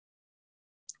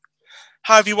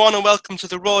Hi everyone and welcome to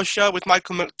the Raw Show with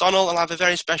Michael McDonald, and I have a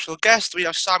very special guest. We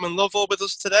have Simon Lovell with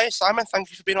us today. Simon, thank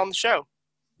you for being on the show.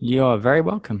 You're very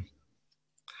welcome.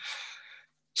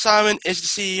 Simon is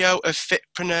the CEO of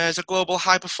Fitpreneurs, a global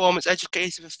high-performance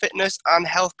educator for fitness and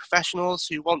health professionals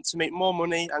who want to make more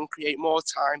money and create more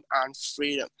time and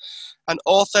freedom. An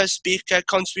author, speaker,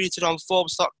 contributed on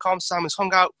Forbes.com, Simon's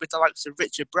hung out with the likes of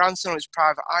Richard Branson on his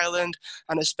private island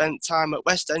and has spent time at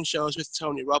West End shows with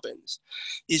Tony Robbins.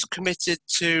 He's committed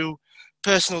to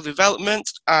personal development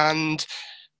and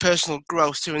personal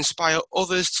growth to inspire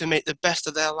others to make the best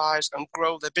of their lives and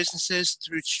grow their businesses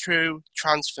through true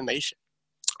transformation.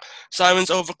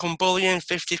 Simon's overcome bullying,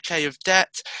 50k of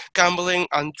debt, gambling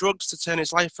and drugs to turn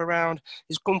his life around.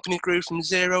 His company grew from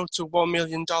zero to $1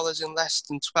 million in less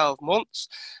than 12 months,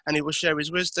 and he will share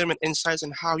his wisdom and insights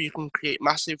on how you can create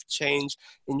massive change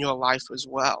in your life as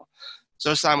well.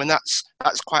 So Simon, that's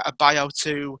quite a bio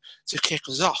to kick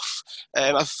us off.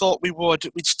 I thought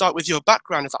we'd start with your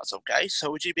background if that's okay.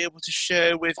 So would you be able to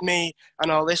share with me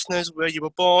and our listeners where you were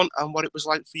born and what it was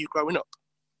like for you growing up?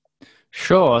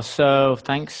 Sure. So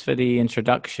thanks for the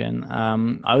introduction.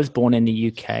 I was born in the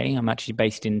UK. I'm actually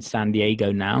based in San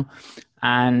Diego now.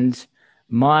 And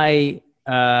my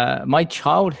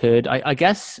childhood, I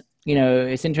guess,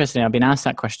 it's interesting. I've been asked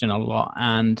that question a lot.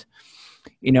 And,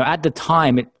 at the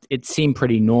time, it seemed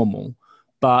pretty normal.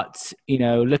 But,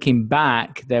 looking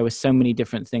back, there were so many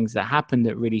different things that happened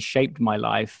that really shaped my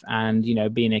life. And,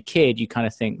 being a kid, you kind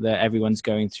of think that everyone's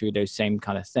going through those same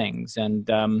kind of things. And,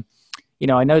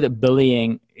 I know that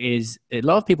bullying is, a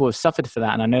lot of people have suffered for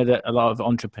that. And I know that a lot of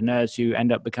entrepreneurs who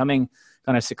end up becoming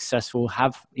kind of successful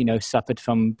have, suffered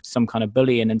from some kind of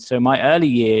bullying. And so my early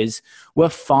years were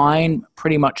fine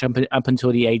pretty much up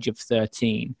until the age of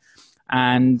 13.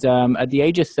 And at the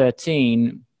age of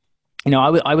 13,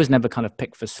 I was never kind of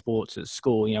picked for sports at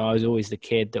school. I was always the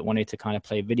kid that wanted to kind of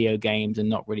play video games and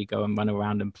not really go and run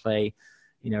around and play,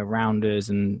 rounders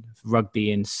and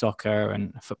rugby and soccer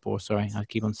and football. Sorry, I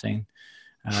keep on saying.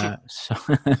 So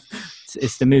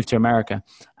it's the move to America.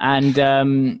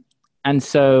 And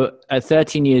so at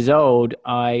 13 years old,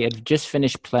 I had just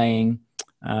finished playing.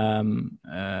 I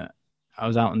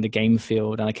was out on the game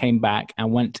field and I came back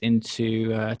and went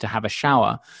into to have a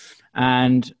shower.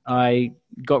 And I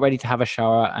got ready to have a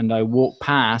shower and I walked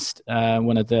past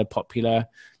one of the popular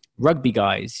rugby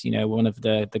guys, one of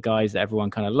the guys that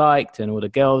everyone kind of liked and all the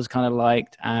girls kind of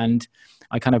liked. And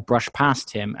I kind of brushed past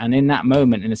him. And in that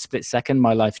moment, in a split second,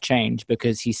 my life changed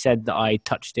because he said that I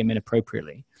touched him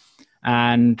inappropriately.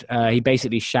 And he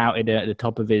basically shouted at the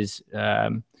top of his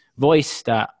voice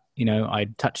that, I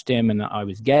touched him and that I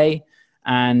was gay.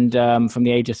 And from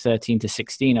the age of 13 to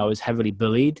 16, I was heavily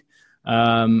bullied.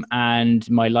 And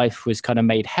my life was kind of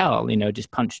made hell,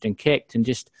 just punched and kicked and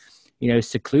just,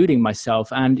 secluding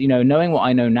myself. And, knowing what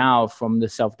I know now from the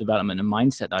self-development and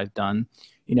mindset I've done,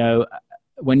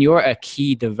 when you're at a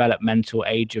key developmental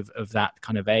age of that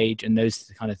kind of age and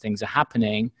those kind of things are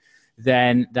happening,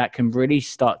 then that can really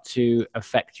start to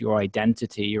affect your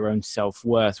identity, your own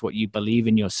self-worth, what you believe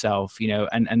in yourself,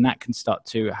 and that can start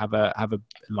to have a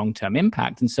long-term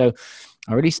impact. And so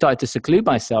I really started to seclude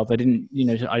myself. I didn't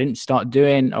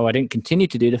continue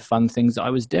to do the fun things that I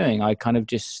was doing. I kind of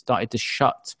just started to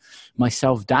shut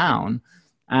myself down.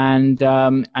 And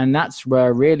that's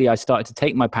where really I started to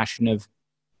take my passion of,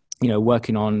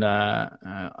 working on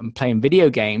playing video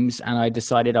games, and I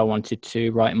decided I wanted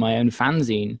to write my own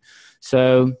fanzine.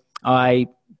 So I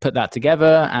put that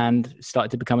together and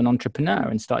started to become an entrepreneur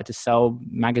and started to sell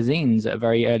magazines at a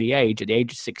very early age. At the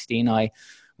age of 16, I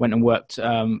went and worked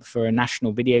for a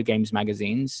national video games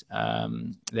magazines.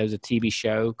 There was a TV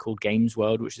show called Games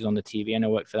World, which is on the TV, and I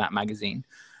worked for that magazine.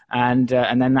 And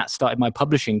then that started my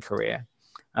publishing career.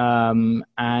 So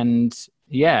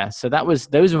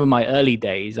those were my early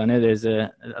days. I know there's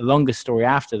a longer story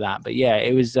after that, but yeah,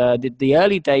 it was the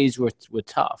early days were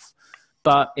tough.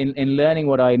 But in learning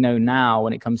what I know now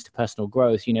when it comes to personal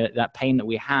growth, that pain that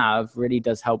we have really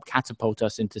does help catapult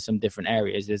us into some different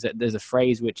areas. There's a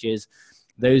phrase which is,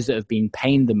 those that have been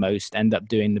pained the most end up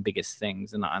doing the biggest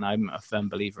things, and I'm a firm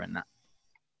believer in that.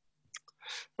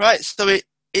 Right, so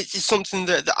it's something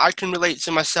that I can relate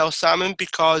to myself, Simon,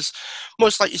 because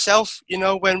much like yourself,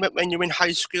 when you're in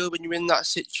high school, when you're in that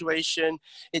situation,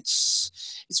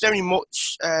 it's very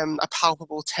much a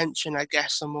palpable tension, I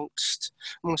guess, amongst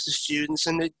the students,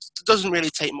 and it doesn't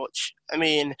really take much. I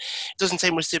mean, it doesn't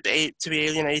take much to be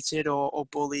alienated or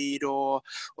bullied or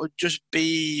just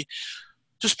be,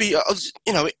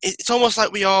 it's almost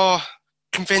like we are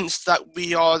convinced that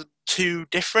we are too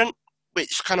different,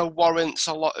 which kind of warrants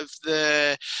a lot of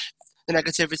the the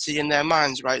negativity in their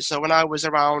minds, right? So when I was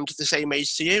around the same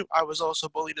age to you, I was also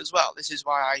bullied as well. This is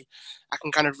why I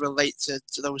can kind of relate to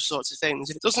those sorts of things.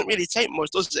 And it doesn't really take much,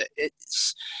 does it?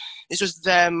 It's just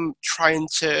them trying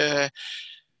to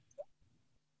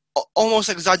almost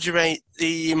exaggerate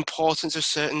the importance of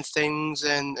certain things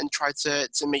and try to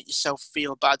make yourself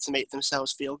feel bad, to make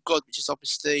themselves feel good, which is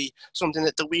obviously something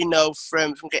that we know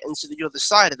from getting to the other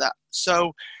side of that.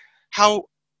 So how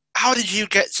did you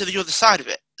get to the other side of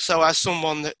it? So as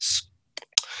someone that's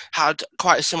had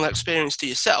quite a similar experience to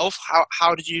yourself,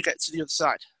 how did you get to the other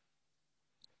side?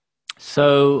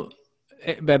 So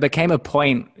there became a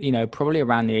point, probably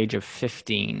around the age of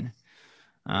 15,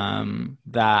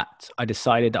 that I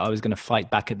decided that I was going to fight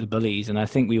back at the bullies. And I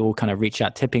think we all kind of reached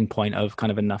that tipping point of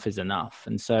kind of enough is enough.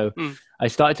 And so I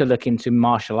started to look into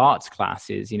martial arts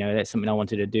classes. That's something I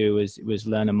wanted to do was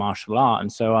learn a martial art.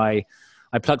 And so I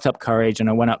plucked up courage and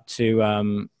I went up to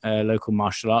a local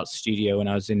martial arts studio when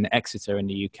I was in Exeter in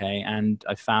the UK, and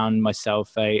I found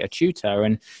myself a tutor.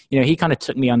 And he kind of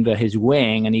took me under his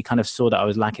wing, and he kind of saw that I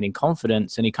was lacking in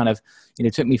confidence, and he kind of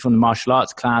took me from the martial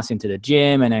arts class into the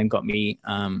gym, and then got me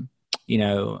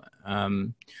eating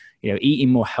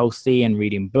more healthy and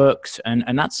reading books,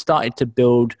 and that started to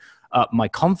build up my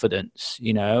confidence.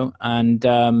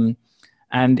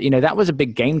 And that was a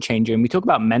big game changer. And we talk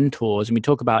about mentors, and we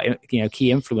talk about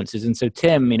key influences. And so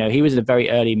Tim, he was a very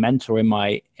early mentor in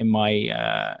my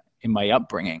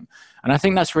upbringing, and I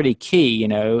think that's really key.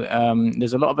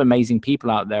 There's a lot of amazing people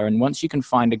out there, and once you can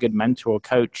find a good mentor or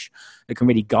coach that can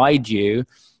really guide you,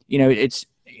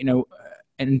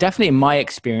 and definitely in my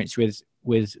experience with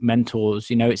mentors,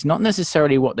 it's not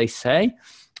necessarily what they say,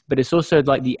 but it's also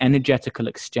like the energetical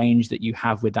exchange that you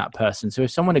have with that person. So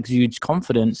if someone exudes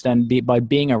confidence, then by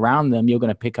being around them, you're going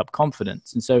to pick up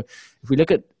confidence. And so if we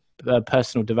look at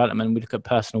personal development, we look at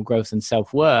personal growth and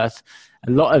self-worth,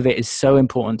 a lot of it is so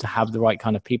important to have the right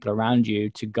kind of people around you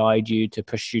to guide you, to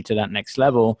push you to that next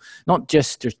level, not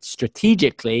just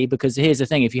strategically, because here's the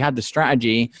thing, if you had the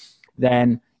strategy,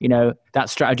 then that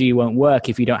strategy won't work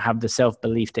if you don't have the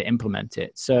self-belief to implement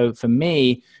it. So for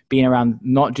me, being around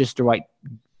not just the right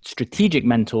strategic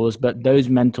mentors, but those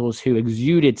mentors who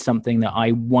exuded something that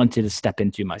I wanted to step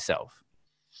into myself.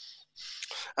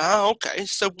 Okay.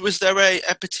 So was there a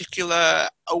particular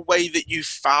way that you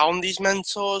found these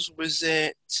mentors? Was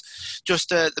it just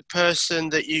the person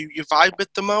that you vibe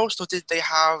with the most, or did they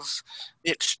have the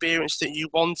experience that you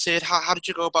wanted? How did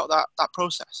you go about that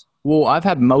process? Well, I've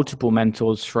had multiple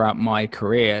mentors throughout my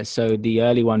career. So the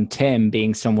early one, Tim,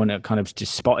 being someone that kind of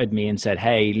just spotted me and said,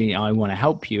 hey, I want to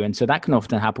help you. And so that can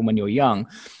often happen when you're young.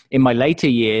 In my later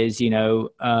years,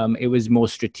 it was more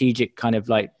strategic, kind of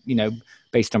like,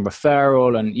 based on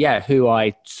referral and who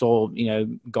I saw,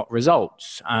 got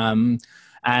results. And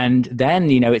then,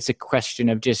 it's a question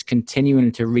of just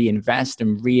continuing to reinvest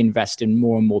in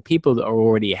more and more people that are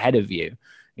already ahead of you.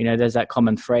 There's that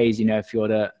common phrase, if you're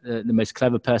the most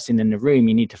clever person in the room,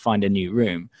 you need to find a new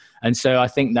room. And so I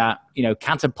think that,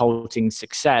 catapulting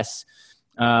success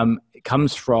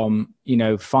comes from,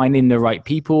 finding the right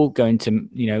people, going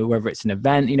to, whether it's an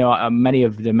event, many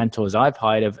of the mentors I've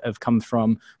hired have come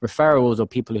from referrals or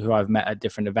people who I've met at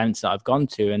different events that I've gone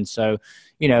to. And so,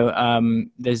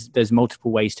 there's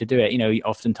multiple ways to do it.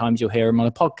 Oftentimes you'll hear them on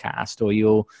a podcast, or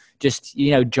you'll just,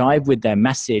 jive with their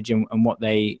message and what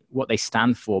they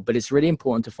stand for. But it's really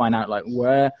important to find out like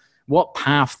what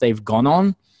path they've gone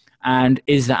on, and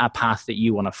is that a path that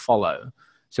you want to follow?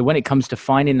 So when it comes to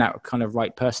finding that kind of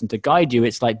right person to guide you,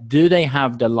 it's like, do they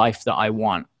have the life that I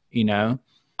want? Are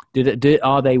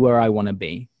they where I want to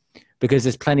be? Because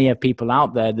there's plenty of people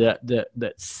out there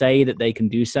that say that they can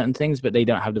do certain things, but they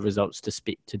don't have the results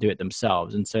to do it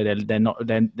themselves. And so they're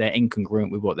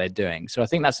incongruent with what they're doing. So I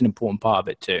think that's an important part of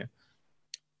it too.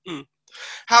 Mm.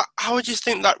 How would you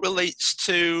think that relates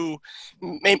to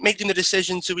making the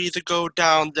decision to either go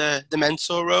down the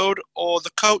mentor road or the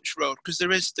coach road? Because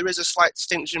there is a slight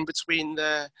distinction between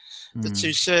the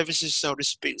two services, so to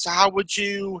speak. So how would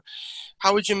you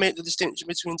make the distinction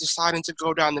between deciding to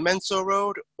go down the mentor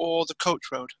road or the coach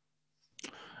road?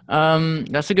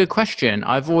 That's a good question.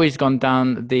 I've always gone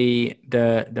down the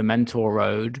mentor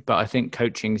road, but I think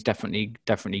coaching is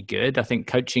definitely good. I think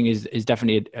coaching is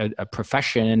definitely a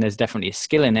profession, and there's definitely a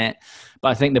skill in it. But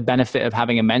I think the benefit of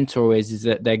having a mentor is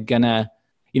that they're gonna,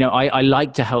 I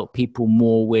like to help people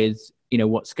more with,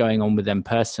 what's going on with them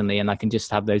personally, and I can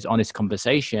just have those honest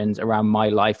conversations around my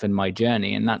life and my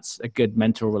journey, and that's a good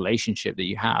mentor relationship that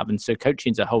you have. And so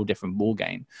coaching is a whole different ball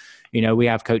game. We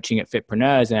have coaching at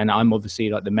Fitpreneurs, and I'm obviously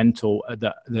like the mentor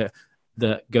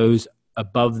that goes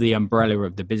above the umbrella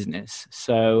of the business.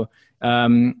 So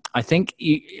I think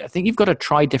you've got to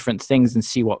try different things and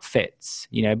see what fits,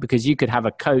 because you could have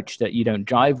a coach that you don't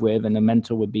jive with, and a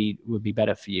mentor would be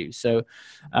better for you. So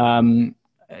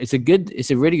it's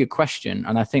a really good question,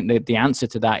 and I think that the answer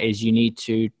to that is you need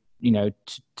to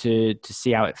to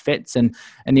see how it fits, and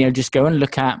just go and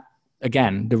look at,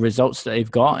 again, the results that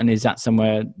they've got, and is that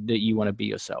somewhere that you want to be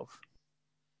yourself?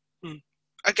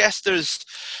 I guess there's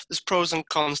pros and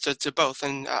cons to both,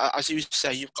 and as you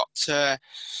say, you've got to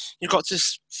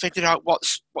figure out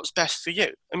what's best for you.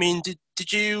 I mean,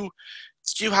 did you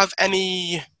have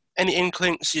any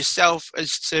inklings yourself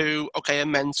as to, okay, a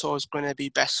mentor is going to be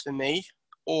best for me,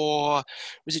 or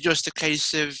was it just a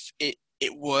case of it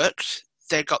worked?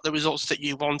 They got the results that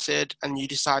you wanted, and you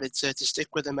decided to stick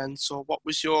with a mentor. What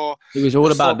was your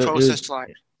thought process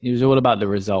like? It was all about the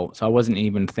results. I wasn't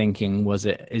even thinking, is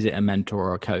it a mentor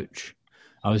or a coach?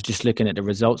 I was just looking at the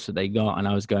results that they got, and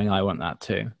I was going, I want that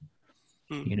too.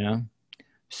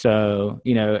 So,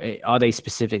 are they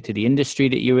specific to the industry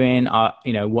that you're in?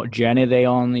 What journey are they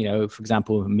on? For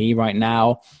example, me right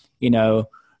now,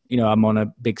 I'm on a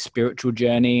big spiritual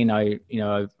journey, and I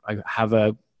have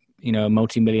a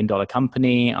multi-million-dollar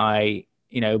company.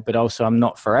 But also I'm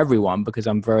not for everyone, because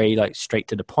I'm very straight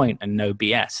to the point and no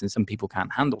BS, and some people can't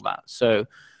handle that. So,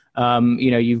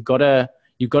 you've got to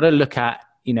look at,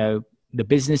 the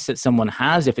business that someone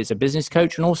has, if it's a business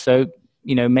coach, and also,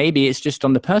 maybe it's just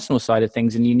on the personal side of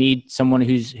things, and you need someone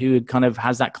who kind of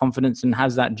has that confidence and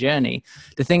has that journey.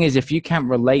 The thing is, if you can't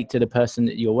relate to the person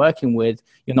that you're working with,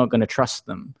 you're not going to trust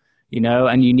them.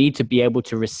 And you need to be able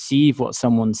to receive what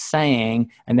someone's saying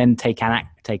and then take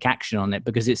action on it,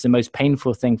 because it's the most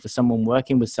painful thing for someone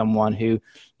working with someone who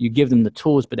you give them the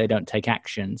tools, but they don't take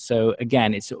action. So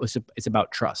again, it's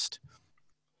about trust.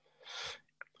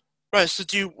 Right. So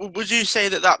would you say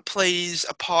that plays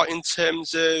a part in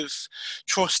terms of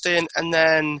trusting, and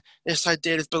then this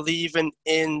idea of believing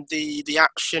in the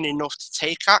action enough to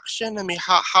take action? I mean,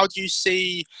 how do you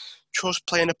see trust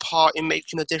playing a part in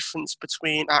making a difference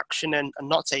between action and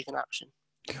not taking action?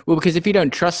 Well, because if you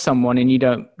don't trust someone and you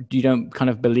don't kind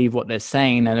of believe what they're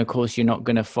saying, then of course you're not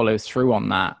going to follow through on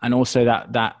that. And also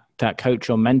that coach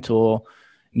or mentor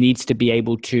needs to be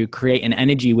able to create an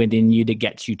energy within you that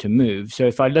gets you to move. So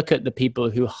if I look at the people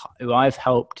who I've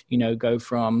helped, go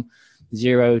from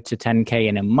 0 to 10K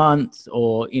in a month,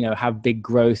 or, have big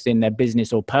growth in their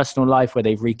business or personal life where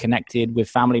they've reconnected with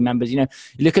family members. You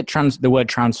look at the word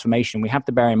transformation. We have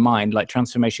to bear in mind,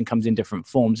 transformation comes in different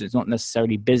forms. It's not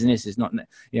necessarily business. It's not,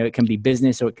 it can be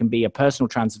business, or it can be a personal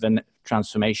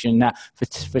transformation that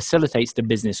facilitates the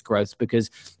business growth.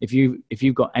 Because if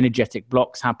you've got energetic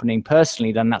blocks happening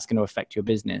personally, then that's going to affect your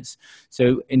business.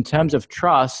 So in terms of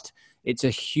trust, it's a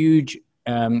huge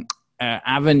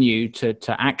avenue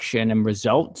to action and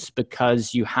results,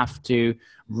 because you have to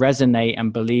resonate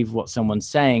and believe what someone's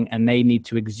saying, and they need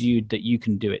to exude that you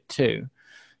can do it too.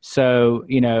 So,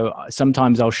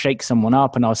 sometimes I'll shake someone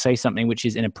up and I'll say something which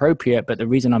is inappropriate, but the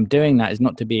reason I'm doing that is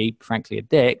not to be, frankly, a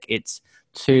dick. It's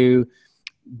to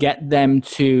get them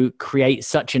to create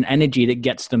such an energy that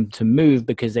gets them to move,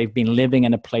 because they've been living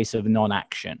in a place of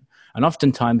non-action. And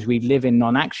oftentimes we live in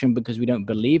non-action because we don't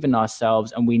believe in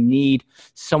ourselves, and we need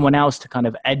someone else to kind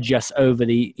of edge us over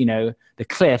the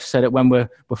cliff, so that when we're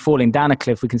falling down a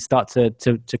cliff, we can start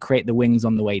to create the wings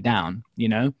on the way down,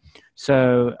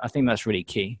 So I think that's really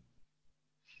key.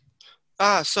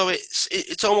 So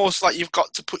it's almost like you've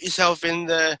got to put yourself in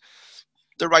the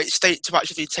right state to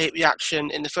actually take the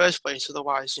action in the first place.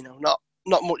 Otherwise,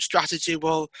 not much strategy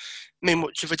will make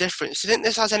much of a difference. Do you think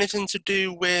this has anything to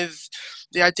do with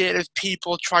the idea of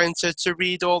people trying to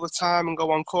read all the time and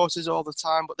go on courses all the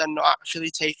time, but then not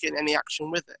actually taking any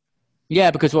action with it?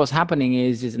 Yeah, because what's happening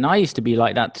is, and I used to be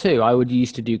like that too. I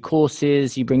used to do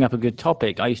courses. You bring up a good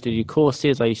topic. I used to do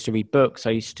courses. I used to read books.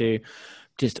 I used to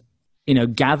just,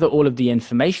 gather all of the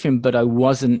information, but I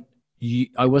wasn't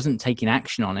taking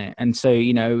action on it. And so,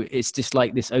 it's just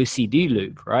like this OCD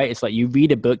loop, right? It's like you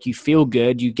read a book, you feel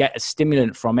good, you get a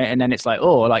stimulant from it. And then it's like,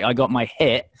 I got my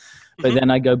hit, but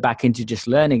then I go back into just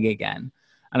learning again.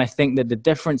 And I think that the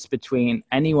difference between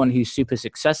anyone who's super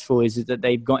successful is that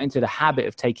they've got into the habit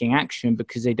of taking action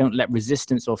because they don't let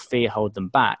resistance or fear hold them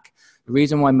back. The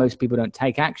reason why most people don't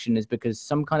take action is because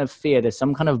some kind of fear, there's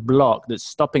some kind of block that's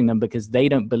stopping them because they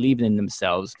don't believe in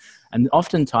themselves. And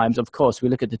oftentimes, of course, we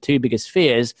look at the two biggest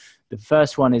fears. The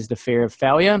first one is the fear of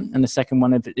failure, and the second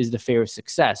one is the fear of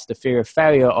success. The fear of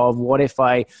failure of, what if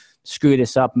I screw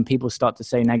this up and people start to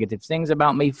say negative things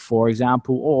about me, for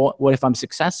example, or what if I'm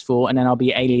successful and then I'll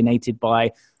be alienated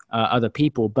by other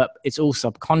people, but it's all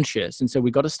subconscious. And so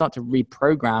we got to start to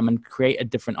reprogram and create a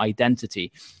different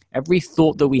identity. Every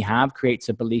thought that we have creates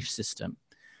a belief system.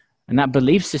 And that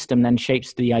belief system then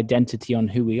shapes the identity on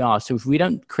who we are. So if we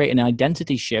don't create an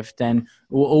identity shift, then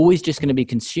we're always just going to be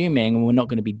consuming and we're not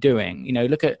going to be doing. You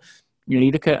look at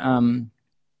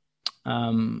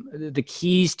the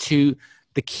keys to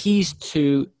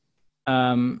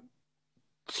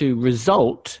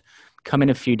result come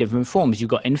in a few different forms. You've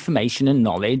got information and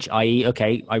knowledge, i.e.,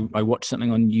 okay, I watched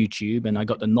something on YouTube and I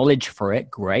got the knowledge for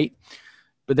it, great.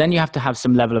 But then you have to have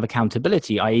some level of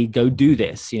accountability, i.e., go do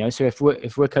this. So if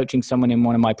we're coaching someone in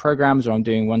one of my programs, or I'm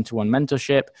doing one-to-one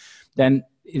mentorship, then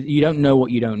you don't know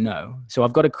what you don't know. So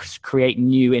I've got to create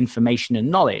new information and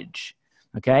knowledge.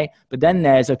 Okay. But then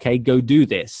there's, okay, go do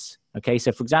this. Okay.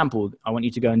 So for example, I want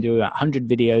you to go and do 100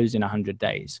 videos in 100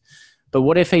 days. But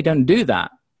what if they don't do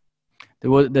that?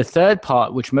 The third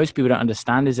part, which most people don't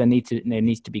understand, is there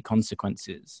needs to be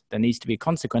consequences. There needs to be a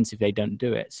consequence if they don't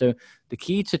do it. So the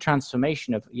key to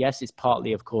transformation yes, it's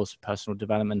partly, of course, personal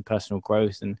development, personal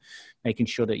growth, and making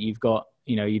sure that you've got,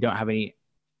 you don't have any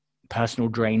personal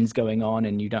drains going on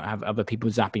and you don't have other people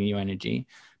zapping your energy.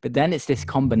 But then it's this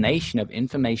combination of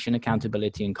information,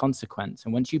 accountability, and consequence.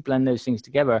 And once you blend those things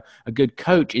together, a good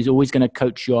coach is always going to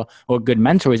coach or a good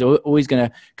mentor is always going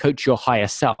to coach your higher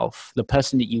self, the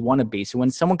person that you want to be. So when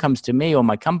someone comes to me or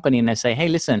my company and they say, hey,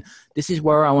 listen, this is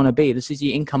where I want to be. This is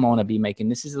the income I want to be making.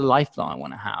 This is the life that I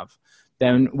want to have.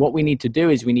 Then what we need to do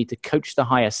is we need to coach the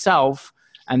higher self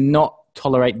and not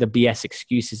tolerate the BS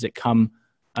excuses that come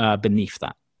beneath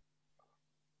that.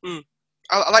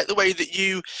 I like the way that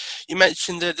you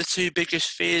mentioned the two biggest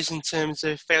fears in terms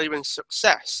of failure and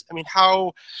success. I mean,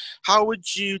 how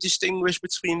would you distinguish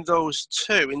between those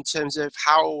two in terms of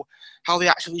how they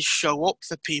actually show up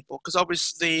for people? Because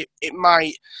obviously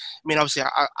obviously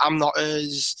I'm not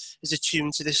as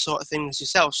attuned to this sort of thing as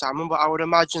yourself, Simon, but I would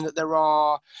imagine that there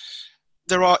are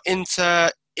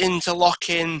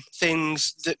interlocking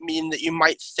things that mean that you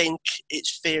might think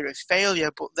it's fear of failure,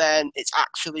 but then it's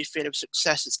actually fear of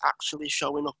success. It's actually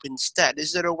showing up instead.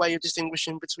 Is there a way of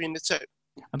distinguishing between the two?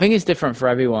 I think it's different for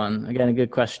everyone. Again, a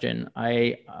good question.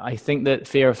 I think that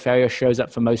fear of failure shows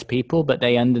up for most people, but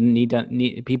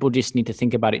people just need to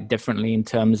think about it differently in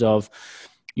terms of,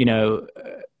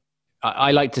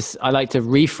 I like to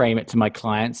reframe it to my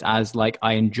clients as like,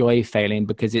 I enjoy failing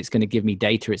because it's going to give me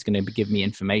data. It's going to give me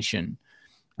information.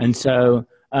 And so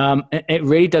it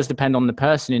really does depend on the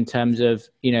person in terms of,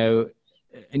 and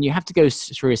you have to go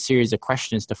through a series of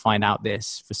questions to find out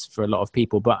this for a lot of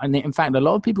people. But in fact, a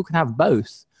lot of people can have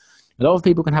both. A lot of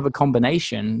people can have a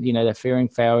combination, they're fearing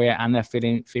failure and they're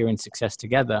fearing success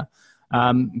together.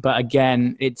 But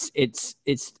again, it's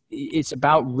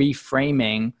about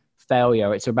reframing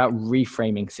failure. It's about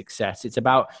reframing success. It's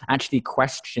about actually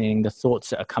questioning the thoughts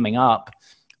that are coming up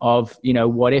of,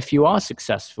 what if you are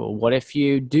successful? What if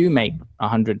you do make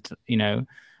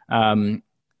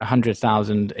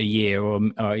 100,000 a year,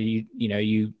 or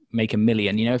you make $1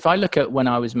 million? If I look at when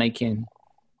I was making,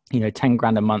 10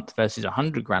 grand a month versus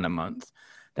 100 grand a month,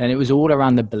 then it was all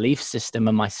around the belief system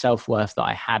and my self-worth that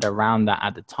I had around that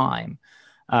at the time.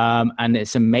 And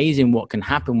it's amazing what can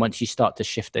happen once you start to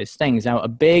shift those things. Now, a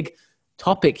big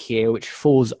topic here, which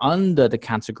falls under the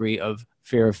category of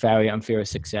fear of failure and fear of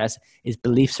success, is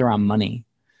beliefs around money.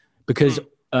 Because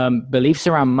beliefs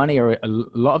around money are a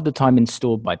lot of the time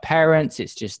installed by parents.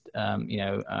 It's just,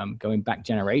 going back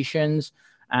generations.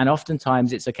 And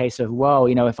oftentimes it's a case of, well,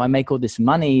 if I make all this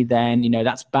money, then,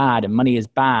 that's bad and money is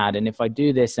bad. And if I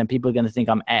do this, then people are going to think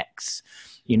I'm X,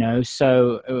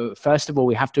 So first of all,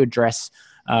 we have to address,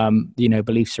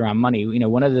 beliefs around money.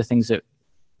 One of the things that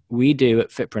we do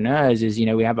at Fitpreneurs is,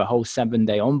 we have a whole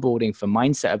 7-day onboarding for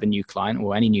mindset of a new client,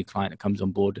 or any new client that comes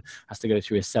on board has to go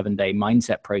through a 7-day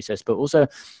mindset process. But also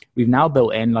we've now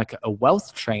built in like a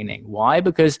wealth training. Why?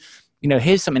 Because,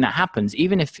 here's something that happens.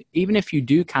 Even if you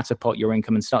do catapult your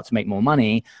income and start to make more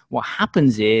money, what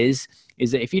happens is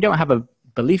that if you don't have a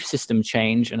belief system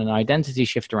change and an identity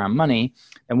shift around money,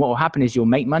 then what will happen is you'll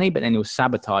make money, but then you'll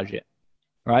sabotage it.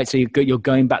 Right. So you're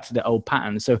going back to the old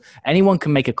pattern. So anyone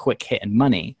can make a quick hit in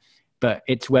money, but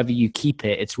it's whether you keep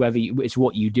it. It's it's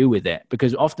what you do with it,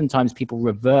 because oftentimes people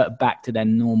revert back to their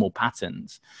normal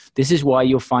patterns. This is why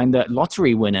you'll find that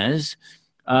lottery winners,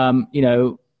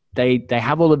 they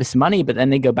have all of this money, but then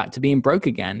they go back to being broke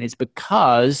again. It's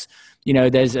because,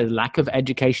 there's a lack of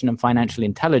education and financial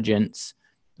intelligence,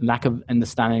 lack of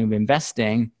understanding of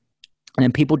investing, and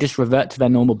then people just revert to their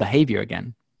normal behavior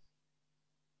again.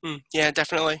 Yeah,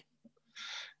 definitely.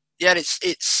 Yeah,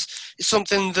 it's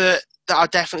something that that I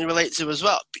definitely relate to as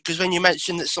well. Because when you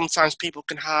mentioned that sometimes people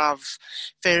can have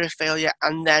fear of failure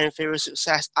and then fear of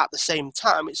success at the same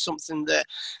time, it's something that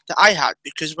I had.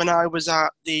 Because when I was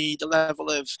at the level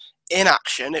of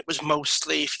inaction, it was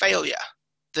mostly failure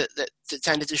that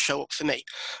tended to show up for me.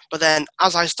 But then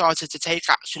as I started to take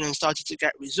action and started to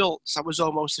get results, I was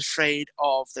almost afraid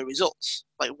of the results.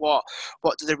 Like what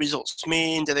do the results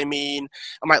mean? Do they mean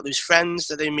I might lose friends?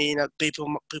 Do they mean that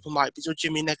people might be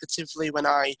judging me negatively when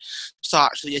I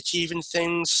start actually achieving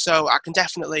things? So I can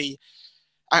definitely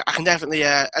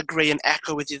agree and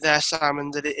echo with you there,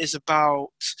 Simon, that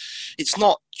it's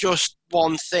not just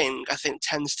one thing. I think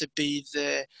tends to be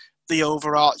the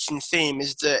overarching theme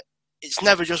is that it's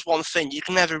never just one thing. You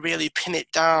can never really pin it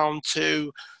down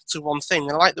to one thing.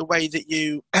 And I like the way that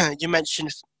you you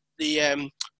mentioned the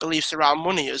beliefs around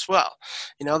money as well.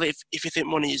 You know, that if you think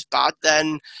money is bad,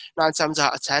 then 9 times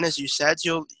out of 10, as you said,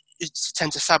 you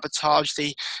tend to sabotage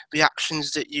the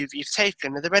actions that you've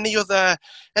taken. Are there any other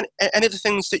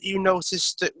things that you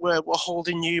noticed that were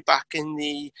holding you back in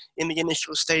the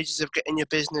initial stages of getting your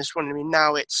business running? I mean,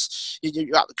 now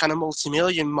you're at the kind of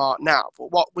multi-million mark now,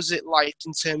 but what was it like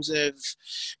in terms of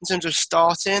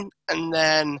starting and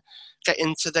then get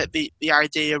into the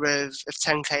idea of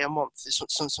 10K a month? Is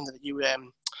something that you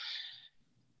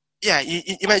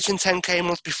you mentioned 10K a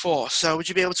month before, so would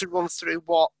you be able to run through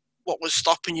what was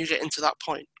stopping you getting to that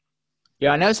point?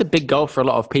 Yeah, I know it's a big goal for a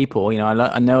lot of people. You know,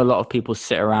 I know a lot of people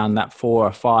sit around that 4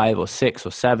 or 5 or 6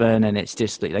 or 7, and it's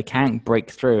just like they can't break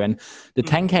through. And the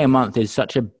 10K a month is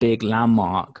such a big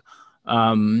landmark,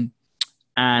 and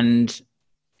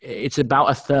it's about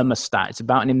a thermostat. It's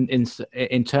about an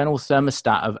internal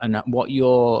thermostat of and what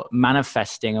you're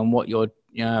manifesting and what you're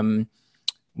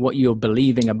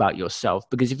believing about yourself.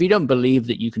 Because if you don't believe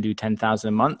that you can do 10,000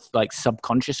 a month, like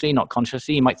subconsciously, not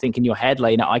consciously, you might think in your head,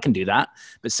 like, I can do that,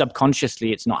 but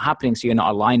subconsciously it's not happening. So you're not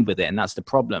aligned with it. And that's the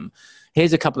problem.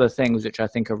 Here's a couple of things which I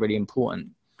think are really important,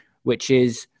 which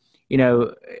is,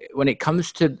 when it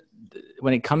comes to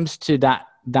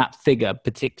that figure,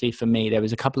 particularly for me, there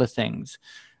was a couple of things.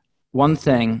 One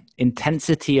thing,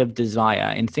 intensity of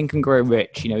desire. In Think and Grow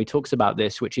Rich, he talks about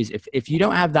this, which is if you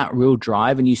don't have that real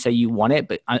drive and you say you want it,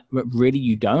 but really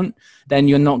you don't, then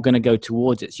you're not going to go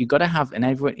towards it. So you've got to have, and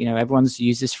everyone, everyone's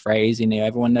used this phrase,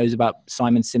 everyone knows about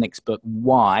Simon Sinek's book,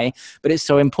 Why, but it's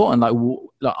so important.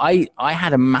 Like I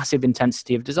had a massive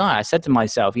intensity of desire. I said to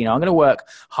myself, I'm going to work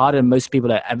harder than most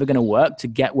people are ever going to work to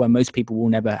get where most people will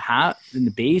never have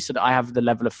and be, so that I have the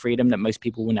level of freedom that most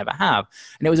people will never have.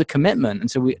 And it was a commitment. And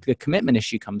so the commitment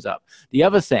issue comes up. The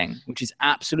other thing, which is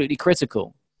absolutely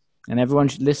critical, and everyone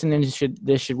listening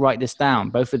should write this down,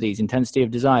 both of these, intensity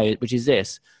of desire, which is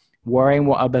this: worrying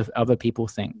what other people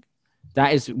think.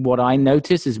 That is what I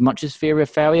notice as much as fear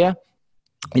of failure.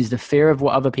 Is the fear of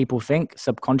what other people think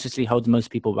subconsciously holds most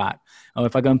people back. Oh,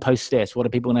 if I go and post this, what are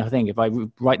people going to think? If I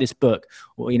write this book,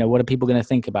 what are people going to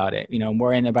think about it? I'm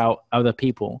worrying about other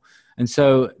people. And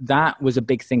so that was a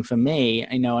big thing for me,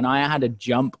 and I had a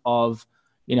jump of,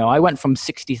 I went from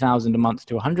 60,000 a month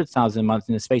to 100,000 a month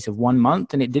in the space of 1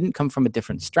 month. And it didn't come from a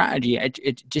different strategy.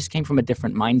 It just came from a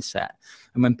different mindset.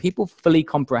 And when people fully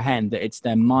comprehend that it's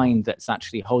their mind that's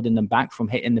actually holding them back from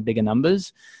hitting the bigger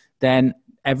numbers, then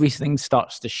everything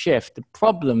starts to shift. The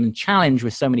problem and challenge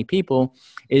with so many people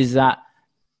is that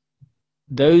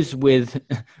those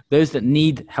that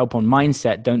need help on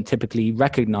mindset don't typically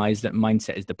recognize that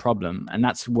mindset is the problem. And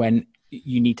that's when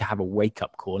you need to have a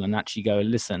wake-up call and actually go,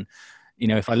 listen,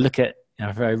 if I look at,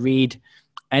 if I read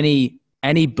any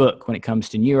book when it comes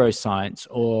to neuroscience,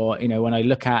 or, when I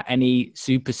look at any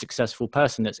super successful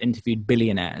person that's interviewed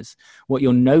billionaires, what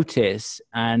you'll notice,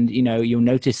 and, you'll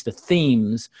notice the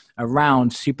themes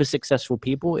around super successful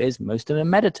people is most of them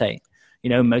meditate.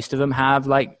 Most of them have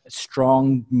like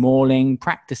strong morning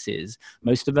practices.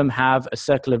 Most of them have a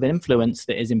circle of influence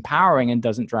that is empowering and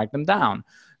doesn't drag them down.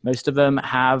 Most of them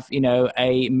have,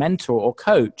 a mentor or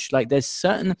coach. Like there's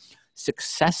certain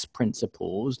success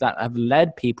principles that have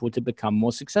led people to become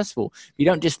more successful. You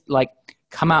don't just like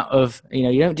come out of,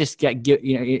 you don't just get,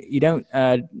 you're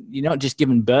not just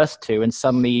given birth to and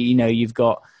suddenly, you've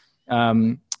got,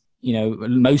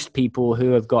 most people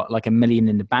who have got like $1 million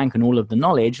in the bank and all of the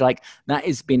knowledge, like that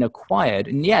has been acquired.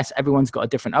 And yes, everyone's got a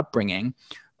different upbringing.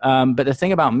 But the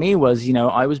thing about me was,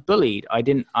 I was bullied. I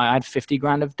had 50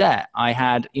 grand of debt. I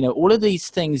had, all of these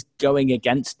things going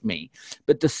against me.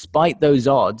 But despite those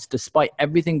odds, despite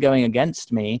everything going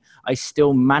against me, I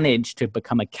still managed to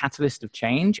become a catalyst of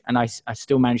change. And I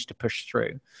still managed to push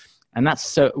through. And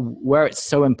that's where it's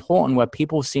so important, where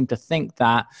people seem to think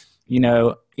that,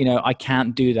 I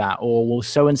can't do that, or well,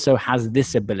 so-and-so has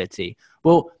this ability.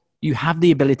 Well, you have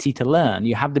the ability to learn.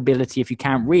 You have the ability, if you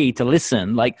can't read, to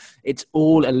listen. Like, it's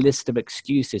all a list of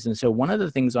excuses. And so one of the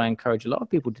things I encourage a lot of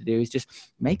people to do is just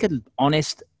make an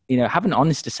honest, have an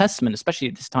honest assessment, especially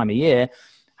at this time of year.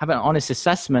 Have an honest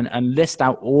assessment and list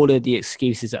out all of the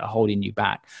excuses that are holding you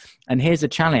back. And here's a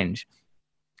challenge.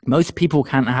 Most people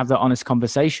can't have that honest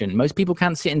conversation. Most people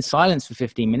can't sit in silence for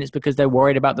 15 minutes because they're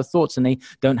worried about the thoughts and they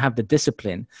don't have the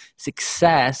discipline.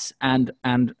 Success and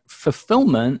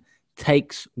fulfillment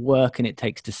takes work, and it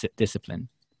takes discipline.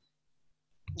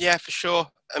 Yeah, for sure.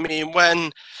 I mean,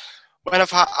 when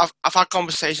I've had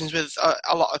conversations with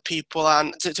a lot of people,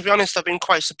 and to be honest, I've been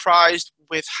quite surprised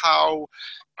with how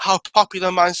popular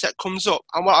mindset comes up.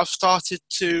 And what I've started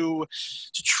to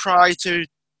try to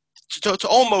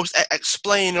almost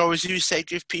explain, or as you say,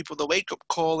 give people the wake up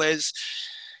call is,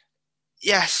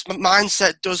 yes,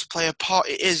 mindset does play a part.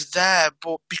 It is there,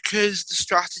 but because the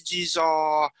strategies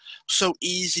are so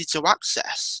easy to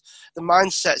access, the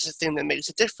mindset's the thing that makes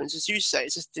a difference. As you say,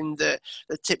 it's the thing that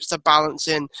tips the balance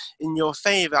in your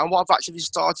favour. And what I've actually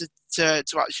started to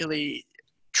actually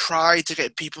try to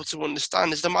get people to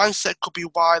understand is the mindset could be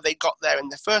why they got there in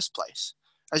the first place.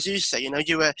 As you say,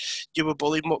 you were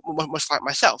bullied much like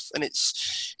myself, and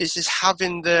it's just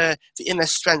having the inner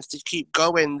strength to keep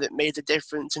going that made a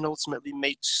difference, and ultimately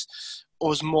makes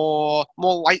us more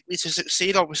likely to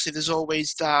succeed. Obviously, there's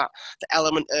always the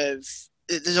element of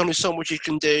there's only so much you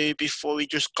can do before we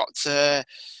just got to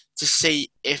see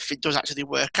if it does actually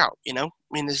work out. I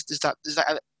mean, there's that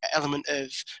element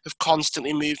of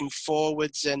constantly moving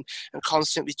forwards and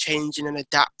constantly changing and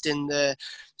adapting the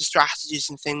strategies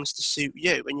and things to suit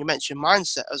you. And you mentioned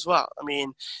mindset as well. I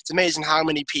mean, it's amazing how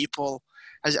many people,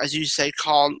 as you say,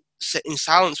 can't sit in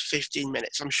silence for 15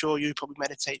 minutes. I'm sure you probably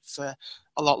meditate for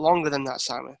a lot longer than that,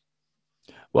 Simon.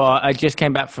 Well, I just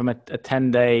came back from a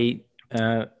 10-day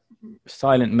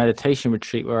silent meditation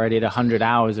retreat where I did 100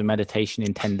 hours of meditation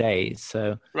in 10 days.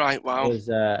 So right, wow.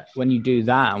 When you do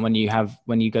that, and when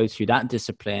you go through that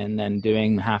discipline, then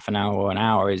doing half an hour or an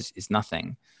hour is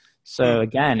nothing. So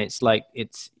again, it's like,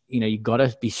 you got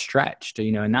to be stretched,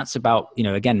 and that's about,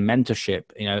 again, mentorship,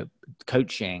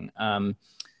 coaching,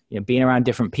 being around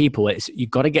different people.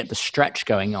 You've got to get the stretch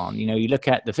going on. You look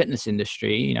at the fitness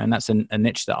industry, and that's a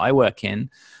niche that I work in,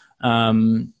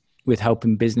 with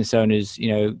helping business owners,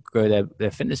 grow their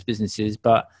fitness businesses.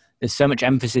 But there's so much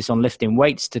emphasis on lifting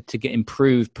weights to get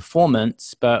improved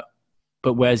performance, but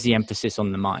where's the emphasis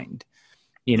on the mind?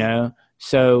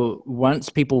 So once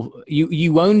people,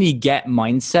 you only get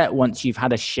mindset once you've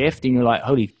had a shift and you're like,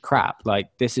 holy crap, like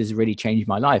this has really changed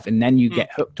my life. And then you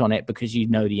get hooked on it because you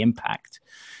know the impact.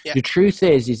 Yeah. The truth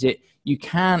is that you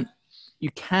can't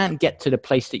get to the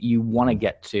place that you want to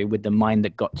get to with the mind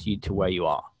that got you to where you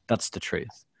are. That's the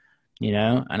truth.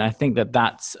 And I think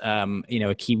that's,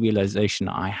 a key realization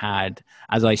that I had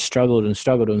as I struggled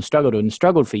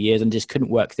for years and just couldn't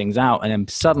work things out. And then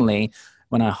suddenly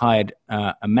when I hired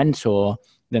a mentor,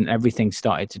 then everything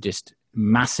started to just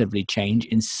massively change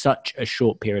in such a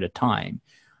short period of time,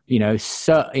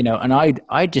 and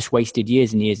I just wasted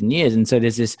years and years and years. And so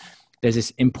there's this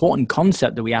important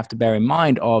concept that we have to bear in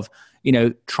mind of,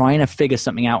 trying to figure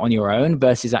something out on your own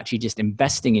versus actually just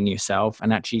investing in yourself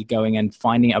and actually going and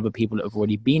finding other people that have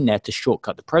already been there to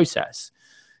shortcut the process,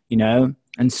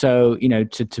 And so,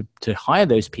 to hire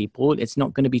those people, it's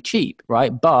not going to be cheap,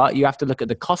 right? But you have to look at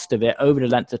the cost of it over the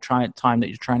length of time that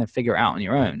you're trying to figure it out on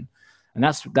your own. And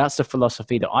that's the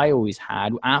philosophy that I always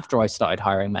had after I started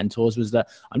hiring mentors, was that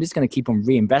I'm just going to keep on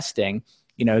reinvesting,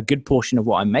 a good portion of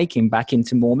what I'm making back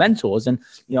into more mentors. And,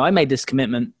 I made this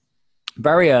commitment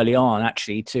very early on,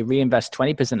 actually, to reinvest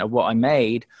 20% of what I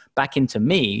made back into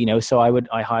me. So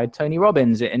I hired Tony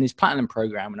Robbins in his platinum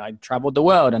program, and I traveled the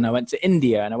world, and I went to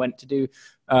India, and I went to do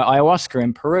ayahuasca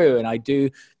in Peru, and I do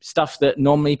stuff that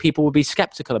normally people would be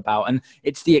skeptical about. And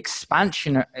it's the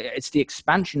expansion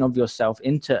of yourself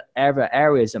into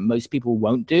areas that most people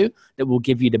won't do that will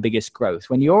give you the biggest growth.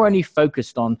 When you're only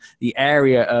focused on the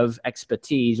area of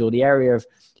expertise or the area of,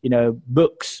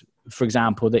 books, for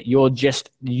example, that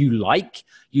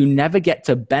you never get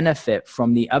to benefit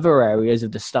from the other areas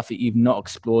of the stuff that you've not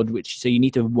explored, so you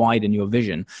need to widen your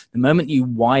vision. The moment you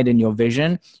widen your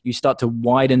vision, you start to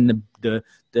widen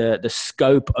the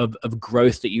scope of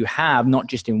growth that you have, not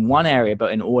just in one area,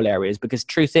 but in all areas. Because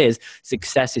truth is,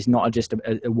 success is not just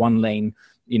a one lane,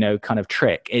 kind of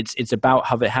trick. It's about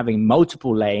having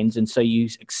multiple lanes. And so you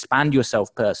expand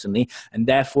yourself personally, and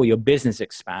therefore your business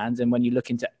expands. And when you look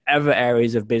into other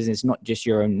areas of business, not just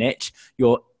your own niche,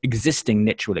 your existing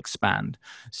niche will expand.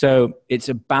 So it's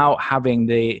about having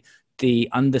the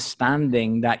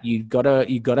understanding that you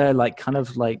gotta like kind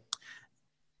of like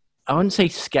I wouldn't say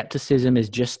skepticism is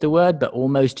just the word, but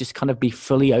almost just kind of be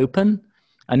fully open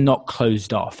and not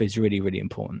closed off is really, really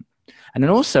important. And then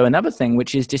also another thing,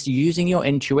 which is just using your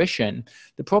intuition.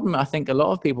 The problem I think a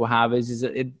lot of people have is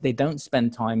that they don't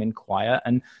spend time in quiet,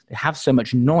 and they have so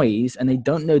much noise, and they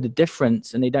don't know the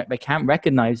difference, and they can't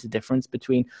recognize the difference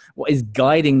between what is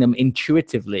guiding them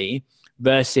intuitively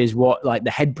versus what like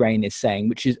the head brain is saying,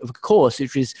 which is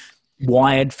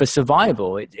wired for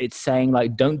survival. It's saying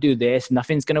like, don't do this,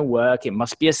 nothing's going to work, it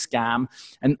must be a scam.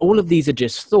 And all of these are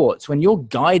just thoughts. When you're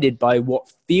guided by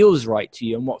what feels right to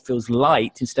you and what feels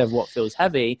light instead of what feels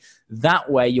heavy,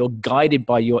 that way you're guided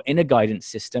by your inner guidance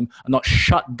system and not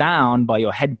shut down by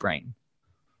your head brain.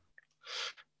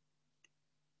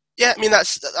 Yeah, I mean,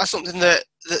 that's something that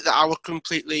I would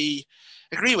completely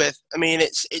agree with. I mean,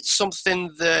 it's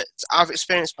something that I've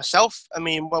experienced myself. I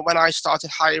mean, when I started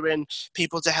hiring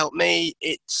people to help me,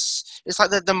 it's like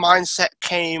the mindset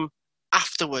came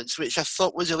afterwards, which I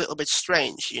thought was a little bit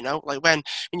strange, you know, like when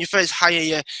you first hire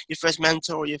your first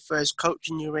mentor or your first coach,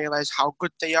 and you realize how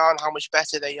good they are and how much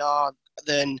better they are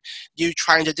than you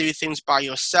trying to do things by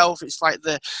yourself. It's like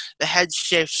the head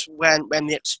shifts when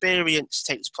the experience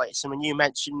takes place. And when you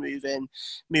mentioned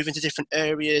moving to different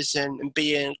areas and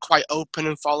being quite open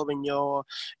and following your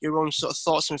own sort of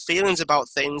thoughts and feelings about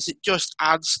things, it just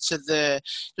adds to the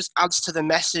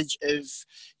message of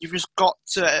you've got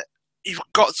to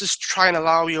try and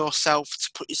allow yourself to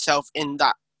put yourself in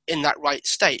that right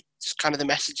state. It's kind of the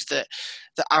message that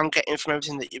I'm getting from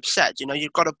everything that you've said. You know,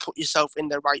 you've got to put yourself in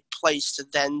the right place to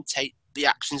then take the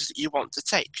actions that you want to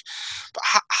take. But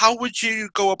how would you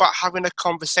go about having a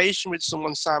conversation with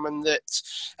someone, Simon, that,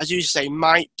 as you say,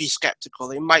 might be skeptical?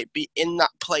 They might be in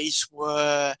that place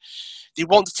where they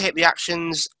want to take the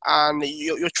actions, and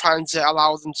you're trying to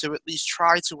allow them to at least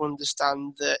try to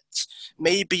understand that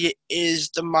maybe it is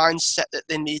the mindset that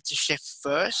they need to shift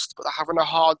first, but they're having a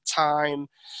hard time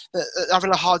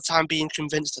being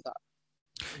convinced of that.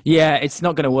 Yeah, it's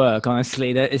not going to work,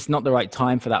 honestly. It's not the right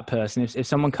time for that person. If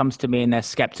someone comes to me and they're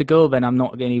skeptical, then I'm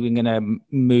not even going to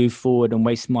move forward and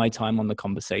waste my time on the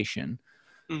conversation.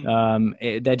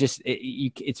 It's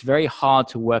very hard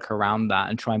to work around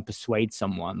that and try and persuade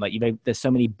someone. Like, there's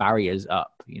so many barriers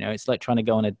up, it's like trying to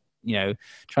go on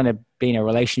trying to be in a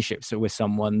relationship with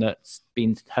someone that's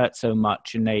been hurt so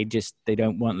much and they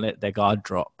don't want to let their guard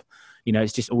drop.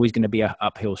 It's just always going to be an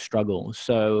uphill struggle.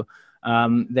 So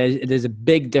there's a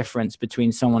big difference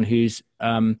between someone who's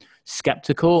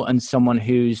skeptical and someone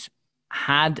who's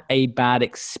had a bad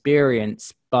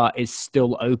experience but is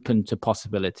still open to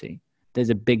possibility. There's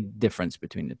a big difference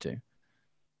between the two.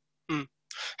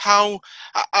 How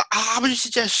would you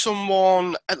suggest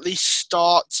someone at least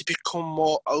start to become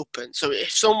more open? So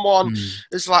if someone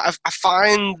is like, I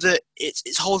find that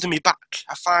it's holding me back.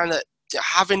 I find that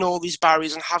having all these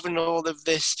barriers and having all of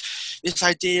this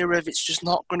idea of it's just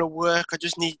not going to work. I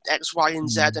just need X, Y, and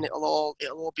Z, and it'll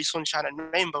all be sunshine and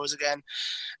rainbows again.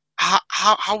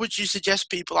 How would you suggest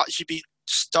people actually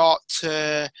start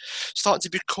to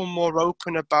become more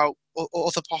open about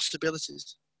other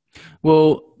possibilities?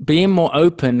 Well, being more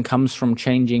open comes from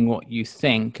changing what you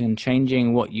think, and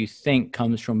changing what you think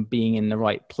comes from being in the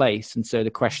right place. And so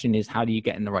the question is, how do you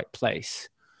get in the right place?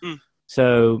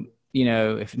 So,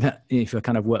 if I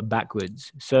kind of work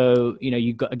backwards. So,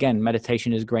 you've got, again,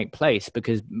 meditation is a great place,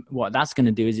 because what that's going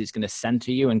to do is it's going to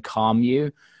center you and calm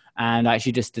you. And I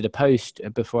actually just did a post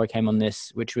before I came on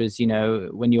this, which was,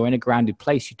 when you're in a grounded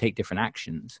place, you take different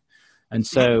actions. And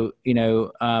so,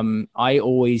 I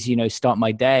always, start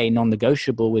my day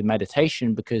non-negotiable with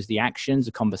meditation, because the actions,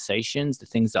 the conversations, the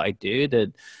things that I do,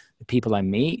 the people I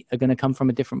meet are going to come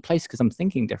from a different place because I'm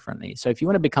thinking differently. So if you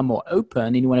want to become more open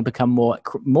and you want to become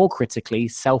more critically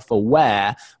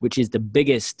self-aware, which is the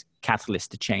biggest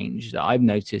catalyst to change that I've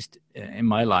noticed in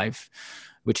my life,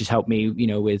 which has helped me,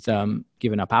 with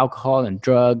giving up alcohol and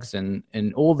drugs and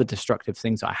all the destructive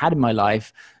things I had in my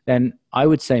life, then I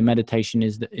would say meditation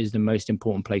is the most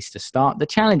important place to start. The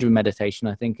challenge with meditation,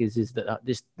 I think, is that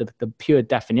the pure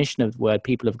definition of the word,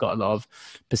 people have got a lot of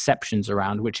perceptions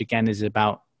around, which again is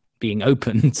about being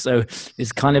open. So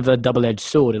it's kind of a double-edged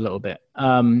sword a little bit.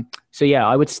 So yeah,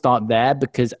 I would start there,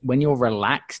 because when you're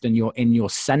relaxed and you're in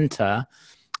your center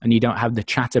and you don't have the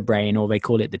chatter brain, or they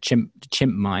call it the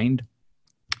chimp mind,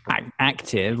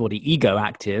 active, or the ego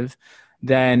active,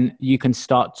 then you can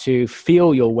start to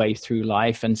feel your way through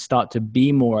life and start to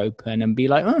be more open and be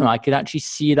like, oh, I could actually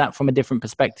see that from a different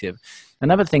perspective.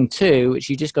 Another thing too, which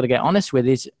you just got to get honest with,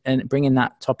 is, and bringing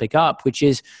that topic up, which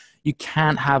is, you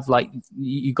can't have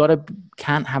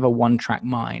can't have a one-track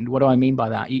mind. What do I mean by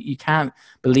that? You can't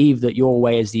believe that your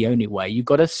way is the only way. You've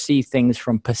got to see things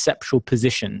from perceptual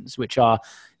positions, which are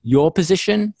your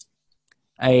position,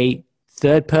 a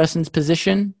third person's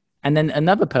position, and then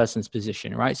another person's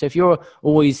position, right? So if you're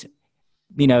always,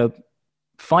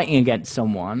 fighting against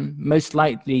someone, most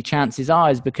likely chances are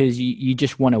is because you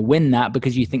just want to win that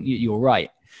because you think you're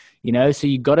right. So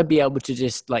you got to be able to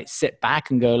just like sit back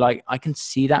and go like, I can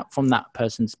see that from that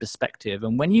person's perspective.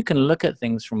 And when you can look at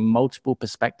things from multiple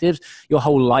perspectives, your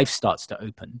whole life starts to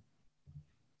open.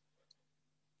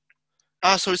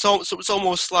 So it's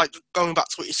almost like going back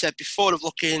to what you said before of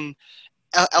looking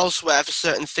elsewhere for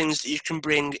certain things that you can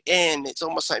bring in. It's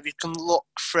almost like you can look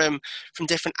from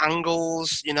different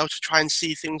angles, to try and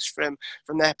see things from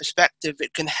their perspective.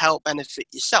 It can help benefit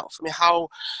yourself. I mean, how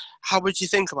would you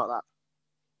think about that?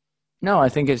 No, I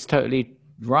think it's totally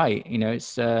right.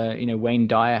 It's Wayne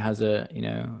Dyer has the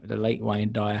late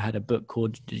Wayne Dyer had a book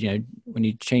called when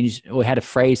you change, or had a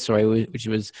phrase, sorry, which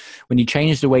was when you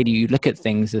change the way that you look at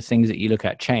things, the things that you look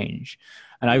at change.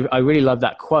 And I really love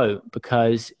that quote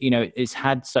because it's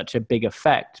had such a big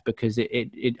effect because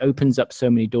it opens up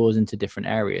so many doors into different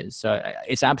areas. So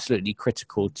it's absolutely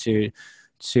critical to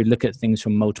look at things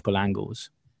from multiple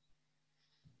angles.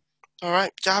 All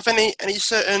right. Do you have any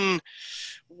certain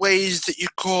ways that you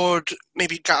could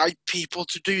maybe guide people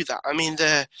to do that? I mean,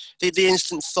 the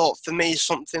instant thought for me is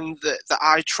something that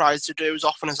I try to do as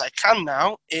often as I can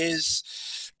now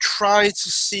is try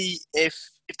to see if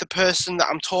the person that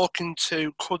I'm talking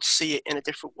to could see it in a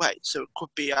different way. So it could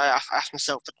be I ask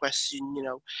myself the question,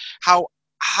 how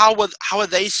are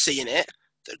they seeing it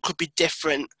that could be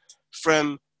different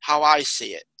from how I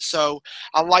see it. So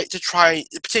I like to try,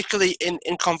 particularly in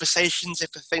conversations,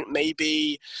 if I think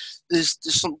maybe there's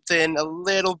something a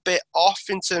little bit off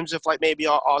in terms of like maybe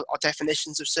our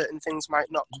definitions of certain things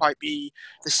might not quite be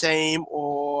the same,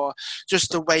 or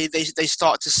just the way they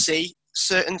start to see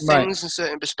certain Right. things and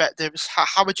certain perspectives.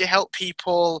 How would you help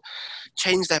people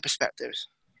change their perspectives?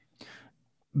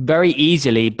 Very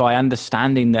easily by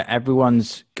understanding that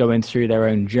everyone's going through their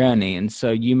own journey. And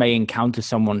so you may encounter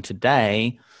someone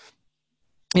today,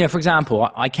 for example,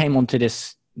 I came onto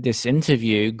this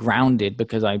interview grounded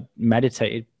because I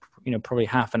meditated, probably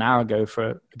half an hour ago for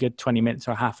a good 20 minutes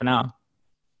or half an hour.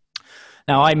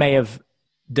 Now, I may have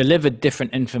delivered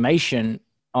different information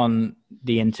on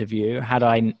the interview had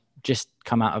I just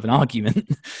come out of an argument,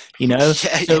 Yeah,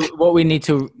 So yeah. what we need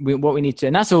to,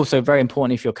 and that's also very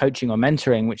important if you're coaching or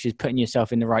mentoring, which is putting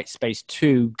yourself in the right space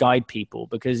to guide people.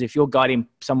 Because if you're guiding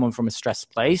someone from a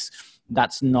stressed place,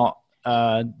 that's not,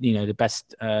 the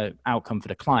best outcome for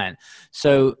the client.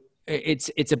 So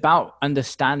it's about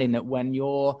understanding that when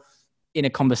you're in a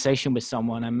conversation with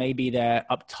someone and maybe they're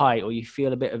uptight or you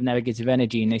feel a bit of negative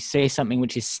energy and they say something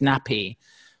which is snappy,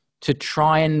 to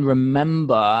try and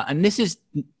remember, and this is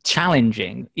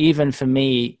challenging even for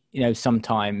me,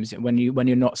 sometimes when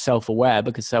you're not self-aware,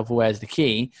 because self-aware is the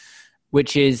key,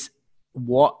 which is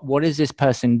what is this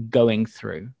person going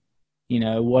through?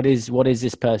 What is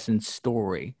this person's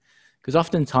story? Because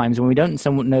oftentimes when we don't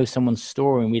know someone's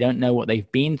story and we don't know what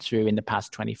they've been through in the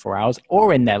past 24 hours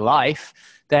or in their life,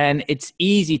 then it's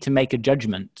easy to make a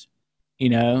judgment,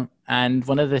 And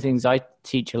one of the things I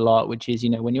teach a lot, which is,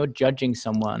 when you're judging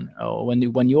someone or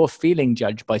when you're feeling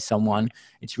judged by someone,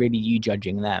 it's really you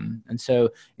judging them. And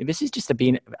so if this is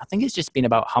I think it's just been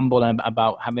about humble and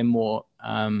about having more,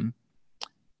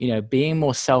 being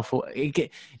more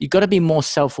you've got to be more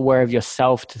self-aware of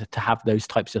yourself to have those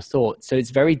types of thoughts. So it's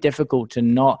very difficult to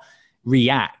not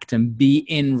react and be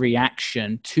in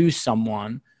reaction to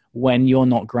someone when you're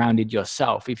not grounded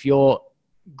yourself. If you're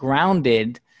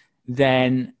grounded,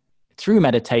 then through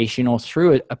meditation or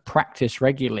through a practice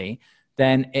regularly,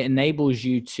 then it enables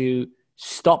you to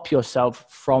stop yourself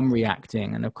from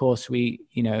reacting. And of course, we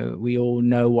all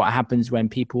know what happens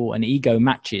when an ego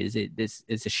matches.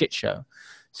 It's a shit show.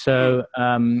 So,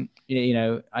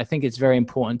 I think it's very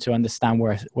important to understand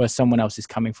where someone else is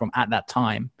coming from at that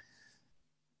time.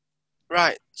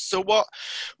 Right. So what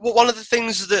one of the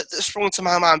things that sprung to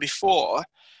my mind before,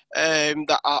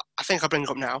 that I think I'll bring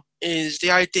up now, is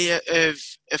the idea of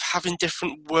having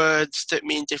different words that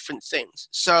mean different things.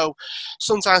 So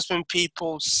sometimes when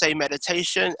people say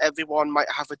meditation, everyone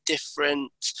might have a different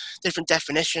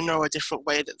definition or a different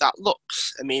way that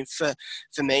looks. I mean, for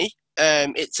me,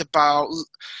 it's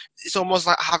almost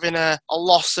like having a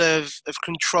loss of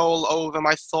control over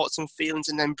my thoughts and feelings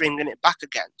and then bringing it back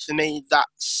again. For me,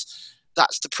 that's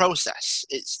the process.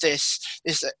 It's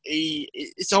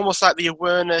almost like the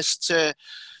awareness to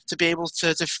to be able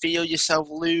to feel yourself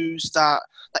lose that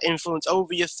influence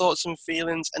over your thoughts and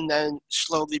feelings, and then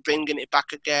slowly bringing it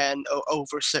back again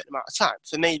over a certain amount of time.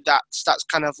 For me, that's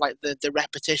kind of like the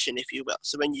repetition, if you will.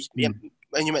 So when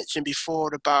you mentioned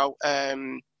before about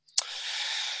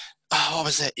what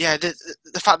was it? Yeah, the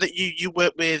fact that you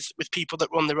work with people that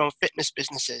run their own fitness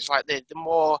businesses, like the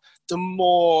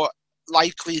more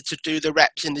likely to do the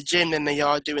reps in the gym than they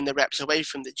are doing the reps away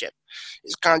from the gym.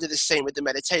 It's kind of the same with the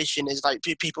meditation. Is like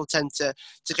people tend to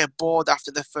get bored after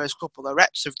the first couple of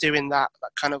reps of doing that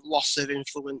kind of loss of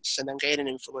influence and then gaining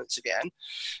influence again.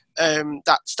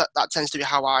 That tends to be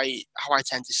how I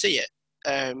tend to see it.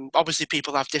 Obviously,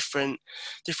 people have different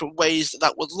ways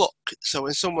that would look. So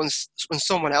when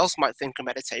someone else might think of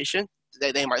meditation,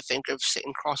 they might think of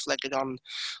sitting cross-legged on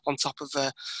top of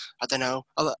I don't know,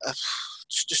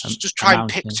 just a try and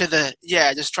mountain. picture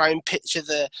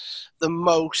the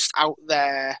most out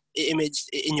there image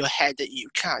in your head that you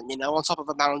can, on top of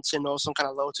a mountain or some kind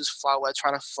of lotus flower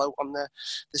trying to float on the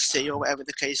sea or whatever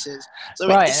the case is. So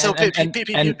Right,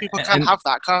 people can have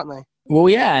that, can't they? Well,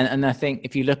 yeah, and I think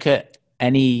if you look at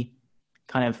any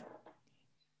kind of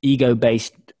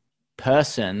ego-based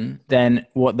person, then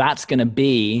what that's going to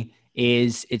be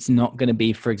is it's not going to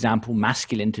be, for example,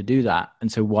 masculine to do that. And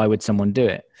so why would someone do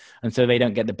it? And so they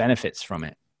don't get the benefits from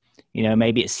it.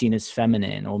 Maybe it's seen as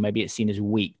feminine, or maybe it's seen as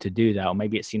weak to do that, or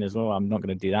maybe it's seen as, oh, I'm not going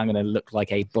to do that. I'm going to look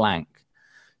like a blank.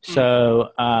 So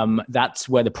that's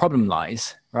where the problem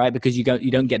lies, right? Because you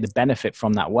don't get the benefit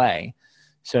from that way.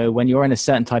 So when you're in a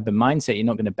certain type of mindset, you're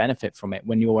not going to benefit from it.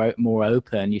 When you're more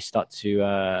open, you start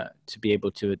to be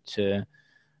able to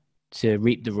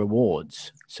reap the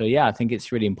rewards. So yeah, I think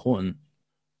it's really important.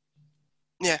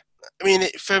 Yeah, I mean,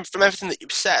 from everything that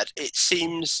you've said, it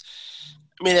seems.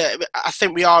 I mean, I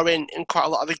think we are in quite a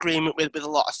lot of agreement with a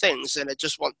lot of things, and I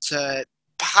just want to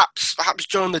perhaps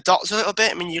join the dots a little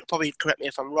bit. I mean, you probably correct me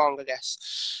if I'm wrong, I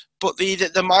guess, but the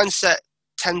mindset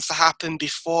tends to happen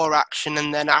before action,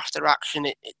 and then after action,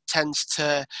 it tends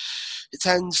to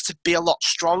be a lot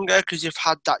stronger because you've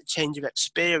had that change of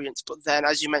experience. But then,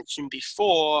 as you mentioned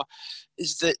before,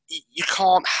 is that you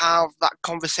can't have that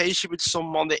conversation with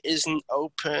someone that isn't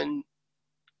open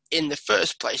in the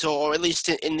first place, or at least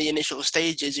in the initial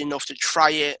stages, enough to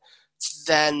try it, to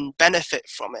then benefit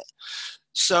from it.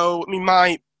 So, I mean,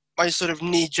 my sort of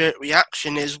knee-jerk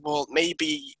reaction is, well,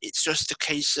 maybe it's just a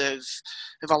case of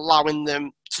allowing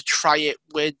them to try it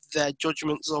with their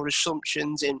judgments or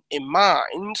assumptions in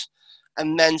mind,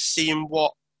 and then seeing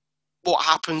what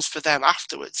happens for them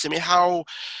afterwards. I mean, how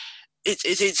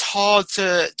it's hard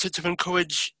to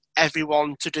encourage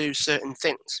everyone to do certain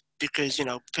things, because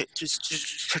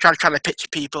just trying to picture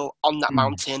people on that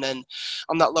mountain and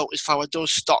on that lotus flower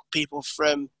does stop people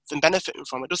from benefiting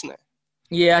from it, doesn't it?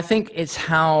 Yeah, I think it's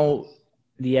how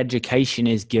the education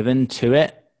is given to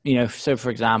it. So for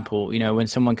example, when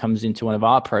someone comes into one of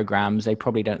our programs, they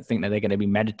probably don't think that they're going to be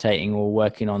meditating or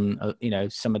working on,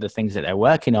 some of the things that they're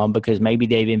working on, because maybe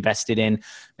they've invested in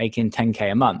making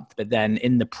 10K a month. But then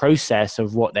in the process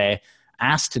of what they're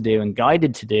asked to do and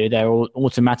guided to do, they're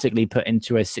automatically put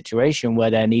into a situation where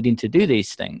they're needing to do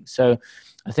these things. So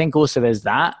I think also there's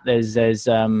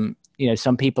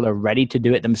some people are ready to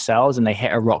do it themselves and they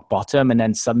hit a rock bottom, and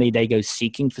then suddenly they go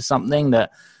seeking for something that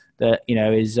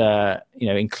is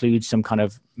includes some kind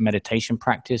of meditation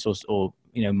practice or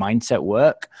mindset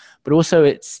work. But also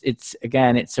it's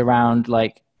around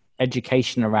like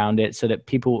education around it, so that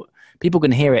people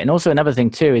can hear it. And also another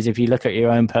thing too is, if you look at your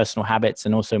own personal habits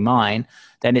and also mine,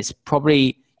 then it's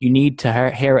probably you need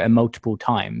to hear it multiple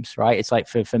times, right? It's like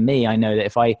for me, I know that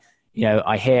if I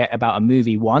hear about a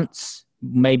movie once,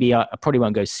 maybe I probably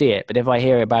won't go see it. But if I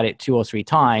hear about it 2 or 3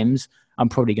 times, I'm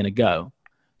probably going to go.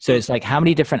 So it's like how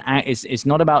many different, it's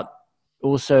not about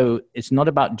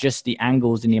just the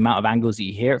angles and the amount of angles that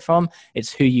you hear it from.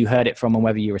 It's who you heard it from and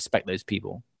whether you respect those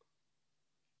people.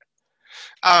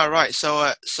 Right.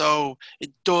 So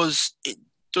it does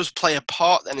play a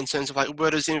part then, in terms of like,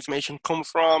 where does the information come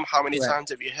from? How many Correct. times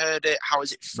have you heard it? How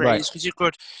is it Right. phrased? Because you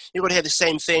could hear the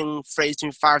same thing phrased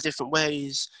in 5 different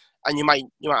ways, and you might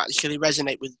actually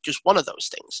resonate with just one of those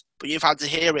things, but you've had to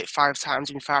hear it 5 times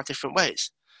in 5 different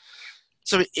ways.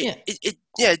 So Yeah.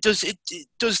 it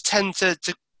does tend to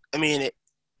I mean, it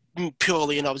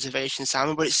purely an observation,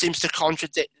 Simon, but it seems to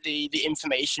contradict the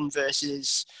information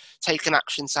versus taking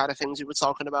action side of things we were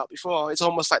talking about before. It's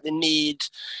almost like they need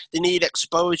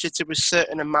exposure to a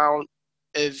certain amount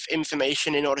of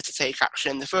information in order to take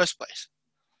action in the first place.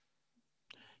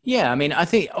 Yeah, I mean, I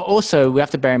think also we have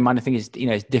to bear in mind. I think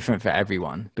it's different for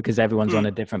everyone because everyone's on Mm,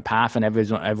 a different path and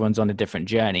everyone's on a different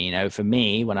journey. For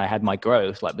me, when I had my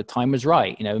growth, like the time was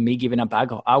right. Me giving up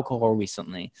alcohol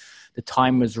recently, the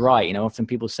time was right. Often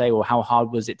people say, "Well, how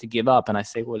hard was it to give up?" And I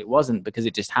say, "Well, it wasn't because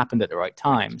it just happened at the right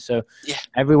time." So yeah.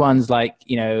 everyone's like,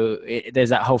 there's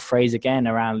that whole phrase again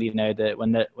around, that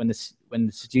when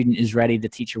the student is ready, the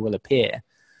teacher will appear.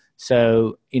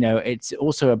 So, it's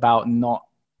also about not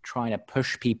trying to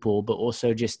push people, but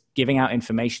also just giving out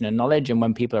information and knowledge. And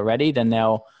when people are ready, then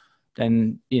they'll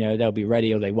be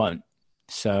ready or they won't.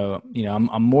 So,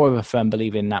 I'm more of a firm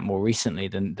believer in that more recently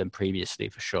than previously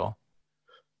for sure.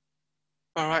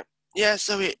 All right. Yeah.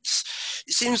 So it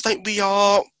seems like we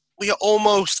are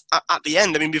almost at the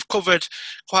end. I mean, we've covered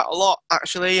quite a lot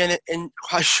actually in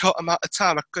quite a short amount of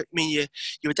time. I mean,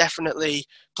 you were definitely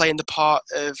playing the part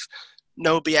of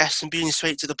no BS and being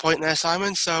straight to the point there,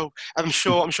 Simon. So I'm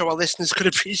sure our listeners could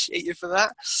appreciate you for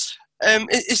that.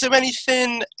 Is there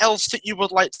anything else that you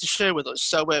would like to share with us?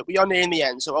 So we are nearing the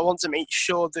end, so I want to make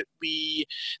sure that we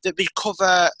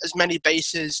cover as many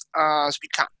bases as we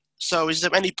can. So, is there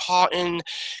any parting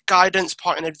guidance,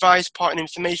 parting advice, parting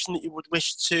information that you would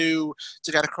wish to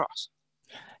get across?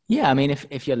 Yeah, I mean,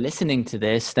 if you're listening to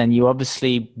this, then you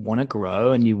obviously want to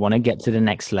grow and you want to get to the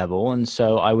next level. And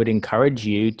so I would encourage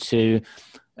you to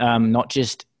not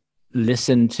just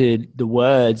listen to the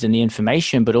words and the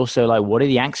information, but also like what are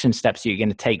the action steps that you're going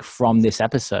to take from this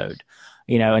episode?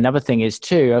 Another thing is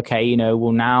too, okay,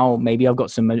 well now maybe I've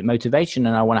got some motivation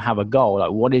and I want to have a goal.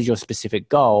 Like what is your specific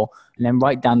goal? And then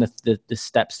write down the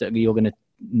steps that you're going to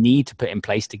need to put in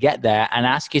place to get there and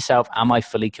ask yourself, am I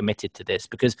fully committed to this?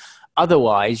 Because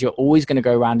otherwise you're always going to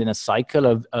go around in a cycle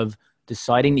of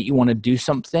deciding that you want to do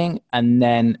something and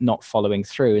then not following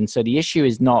through. And so the issue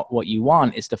is not what you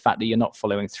want, it's the fact that you're not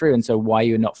following through. And so why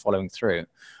you're not following through.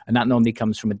 And that normally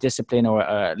comes from a discipline or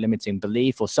a limiting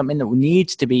belief or something that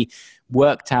needs to be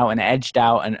worked out and edged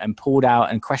out and pulled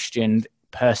out and questioned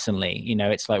personally.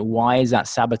 It's like, why is that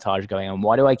sabotage going on?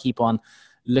 Why do I keep on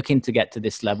looking to get to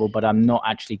this level, but I'm not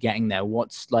actually getting there?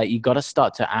 What's like, you got to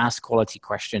start to ask quality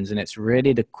questions. And it's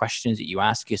really the questions that you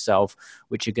ask yourself,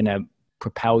 which are going to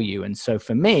propel you. And so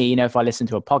for me, if I listen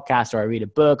to a podcast or I read a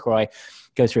book or I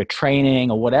go through a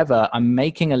training or whatever, I'm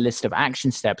making a list of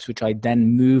action steps, which I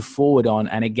then move forward on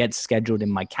and it gets scheduled in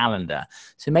my calendar.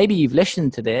 So maybe you've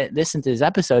listened to this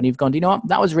episode and you've gone, you know what,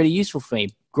 that was really useful for me.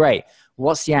 Great.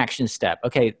 What's the action step?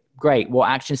 Okay, great. What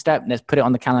action step? Let's put it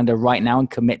on the calendar right now and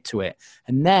commit to it.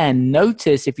 And then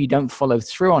notice if you don't follow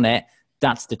through on it,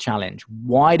 that's the challenge.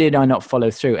 Why did I not follow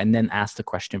through? And then ask the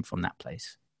question from that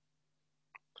place.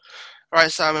 Right,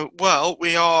 Simon. Well,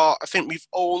 I think we've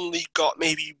only got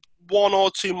maybe one or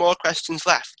two more questions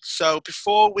left. So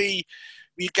before we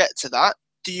get to that,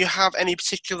 do you have any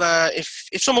particular, if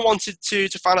someone wanted to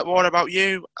find out more about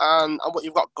you and what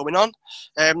you've got going on,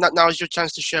 now is your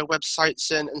chance to share websites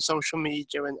and social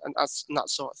media and that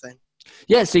sort of thing.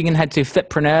 Yeah, so you can head to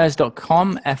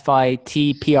fitpreneurs.com,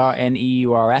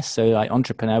 FITPRNEURS, so like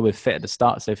entrepreneur with fit at the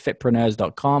start, so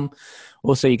fitpreneurs.com.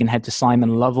 Also, you can head to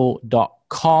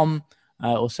simonlovell.com.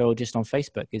 Also, just on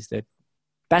Facebook is the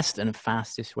best and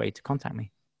fastest way to contact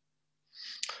me.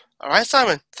 All right,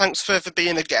 Simon. Thanks for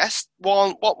being a guest.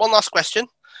 One last question,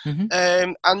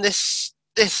 Mm-hmm. and this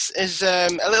is a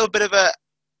little bit of a,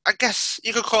 I guess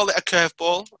you could call it a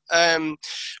curveball.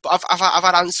 But I've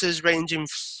had answers ranging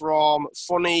from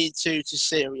funny to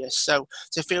serious. So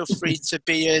feel free to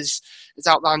be as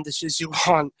outlandish as you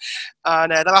want.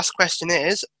 And the last question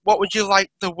is, what would you like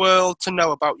the world to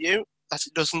know about you that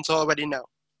it doesn't already know?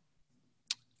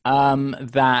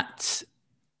 That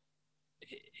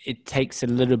it takes a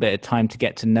little bit of time to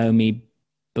get to know me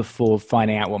before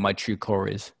finding out what my true core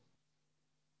is.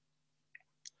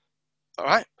 All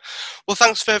right. Well,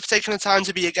 thanks for taking the time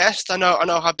to be a guest. I know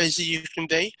how busy you can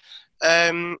be.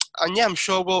 And yeah, I'm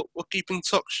sure we'll keep in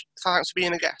touch. Thanks for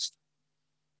being a guest.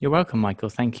 You're welcome, Michael.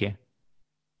 Thank you.